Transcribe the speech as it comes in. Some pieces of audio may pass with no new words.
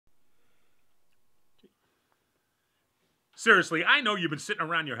Seriously, I know you've been sitting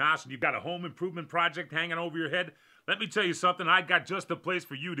around your house and you've got a home improvement project hanging over your head. Let me tell you something. I got just the place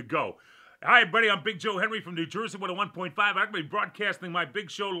for you to go. Hi, everybody. I'm Big Joe Henry from New Jersey, 101.5. I'm going to be broadcasting my big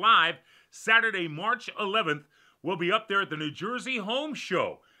show live Saturday, March 11th. We'll be up there at the New Jersey Home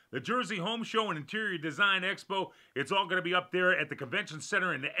Show. The Jersey Home Show and Interior Design Expo. It's all going to be up there at the Convention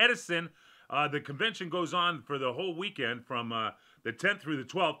Center in Edison. The convention goes on for the whole weekend from the 10th through the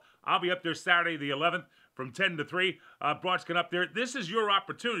 12th. I'll be up there Saturday the 11th from 10 to 3. Broadcasting up there. This is your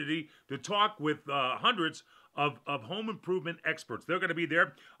opportunity to talk with hundreds of home improvement experts. They're going to be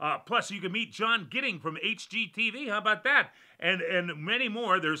there. Plus, you can meet John Gidding from HGTV. How about that? And many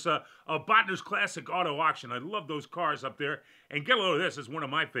more. There's a Botner's Classic Auto Auction. I love those cars up there. And get a load of this. It's one of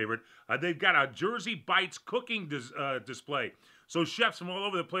my favorite. They've got a Jersey Bites cooking display. So chefs from all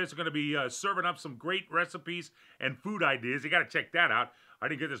over the place are going to be serving up some great recipes and food ideas. You got to check that out. I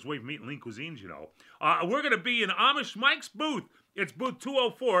didn't get this way from eating lean cuisines, you know. We're going to be in Amish Mike's booth. It's booth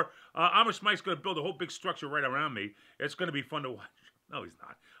 204. Amish Mike's going to build a whole big structure right around me. It's going to be fun to watch. No, he's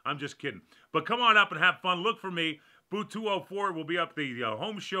not. I'm just kidding. But come on up and have fun. Look for me. Booth 204 will be up the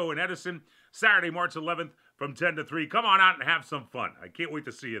home show in Edison Saturday, March 11th from 10 to 3. Come on out and have some fun. I can't wait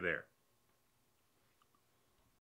to see you there.